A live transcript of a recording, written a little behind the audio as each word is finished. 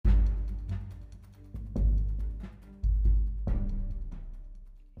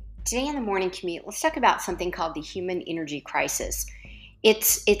Today on the morning commute, let's talk about something called the human energy crisis.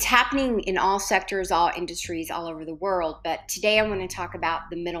 It's happening in all sectors, all industries, all over the world. But today I want to talk about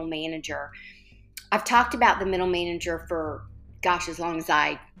the middle manager. I've talked about the middle manager for, as long as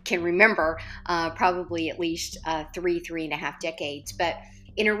I can remember, probably at least three and a half decades. But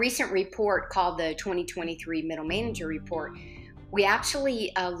in a recent report called the 2023 Middle Manager Report, we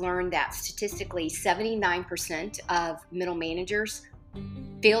actually learned that statistically 79% of middle managers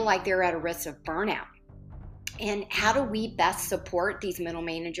feel like they're at a risk of burnout. And how do we best support these middle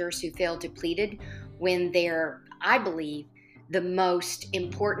managers who feel depleted when they're, I believe, the most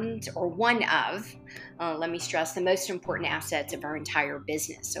important, or one of, let me stress, the most important assets of our entire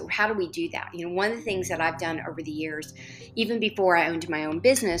business. So how do we do that? One of the things that I've done over the years, even before I owned my own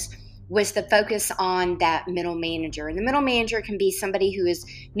business, was the focus on that middle manager. And the middle manager can be somebody who is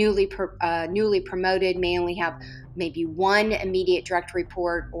newly promoted, may only have maybe one immediate direct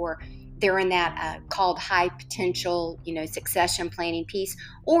report, or they're in that called high potential, succession planning piece,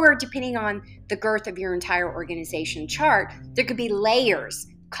 or depending on the girth of your entire organization chart, there could be layers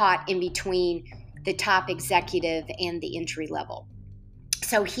caught in between the top executive and the entry level.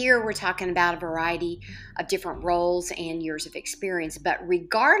 So here we're talking about a variety of different roles and years of experience, but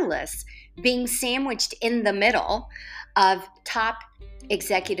regardless, being sandwiched in the middle of top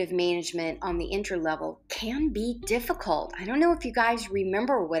executive management on the entry level can be difficult. I don't know if you guys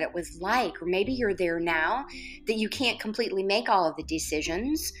remember what it was like, or maybe you're there now, that you can't completely make all of the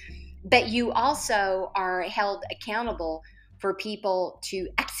decisions, but you also are held accountable for people to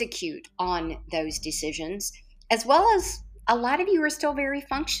execute on those decisions, as well as a lot of you are still very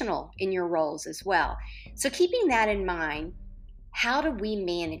functional in your roles as well. So keeping that in mind, how do we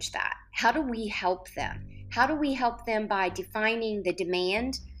manage that? How do we help them? How do we help them by defining the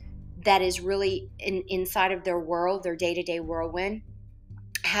demand that is really inside of their world, their day-to-day whirlwind?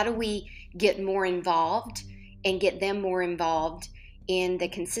 How do we get more involved and get them more involved in the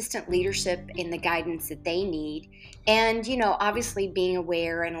consistent leadership and the guidance that they need? And, obviously being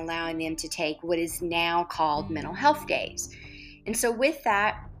aware and allowing them to take what is now called mental health days. And so with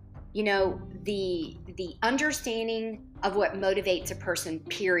that, the understanding of what motivates a person,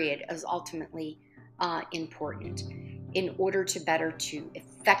 period, is ultimately important in order to better to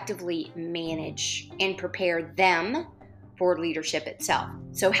effectively manage and prepare them for leadership itself.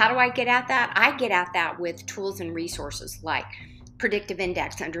 So how do I get at that? I get at that with tools and resources like predictive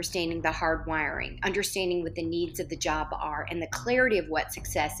index, understanding the hardwiring, understanding what the needs of the job are and the clarity of what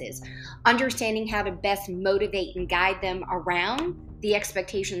success is, understanding how to best motivate and guide them around the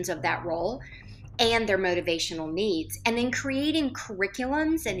expectations of that role and their motivational needs, and then creating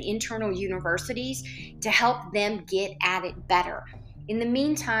curriculums and internal universities to help them get at it better. In the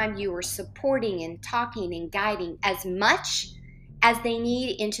meantime, you are supporting and talking and guiding as much as they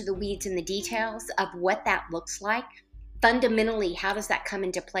need into the weeds and the details of what that looks like. Fundamentally, how does that come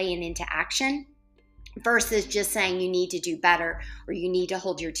into play and into action, versus just saying you need to do better or you need to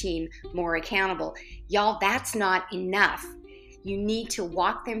hold your team more accountable. Y'all, that's not enough. You need to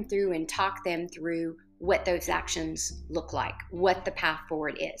walk them through and talk them through what those actions look like, what the path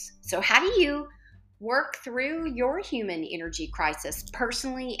forward is. So how do you work through your human energy crisis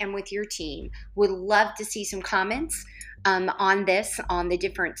personally and with your team? Would love to see some comments on this, on the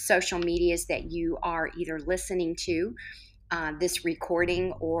different social medias that you are either listening to this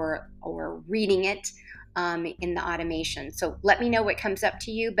recording or reading it in the automation. So let me know what comes up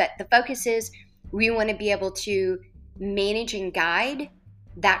to you. But the focus is we want to be able to manage and guide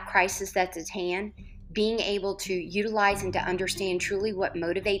that crisis that's at hand, being able to utilize and to understand truly what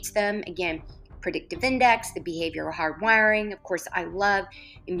motivates them. Again, predictive index, the behavioral hardwiring. Of course, I love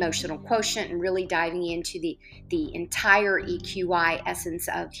emotional quotient and really diving into the entire EQI essence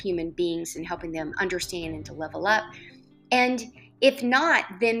of human beings and helping them understand and to level up. And if not,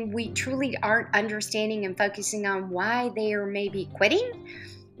 then we truly aren't understanding and focusing on why they are maybe quitting,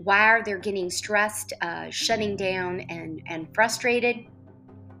 why are they getting stressed, shutting down and frustrated.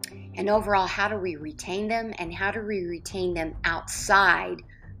 And overall, how do we retain them, and how do we retain them outside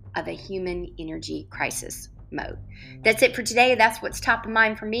of a human energy crisis mode? That's it for today. That's what's top of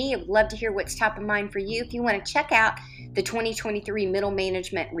mind for me. I would love to hear what's top of mind for you. If you want to check out the 2023 Middle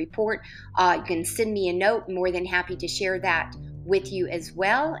Management Report, you can send me a note. I'm more than happy to share that with you as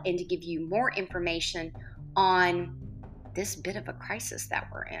well, and to give you more information on this bit of a crisis that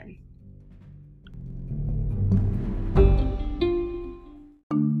we're in.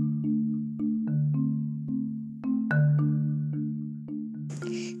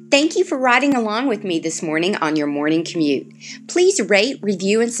 Thank you for riding along with me this morning on your morning commute. Please rate,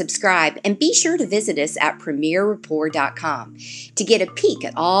 review, and subscribe, and be sure to visit us at premierrapport.com to get a peek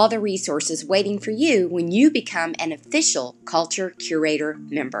at all the resources waiting for you when you become an official Culture Curator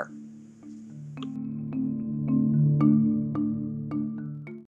member.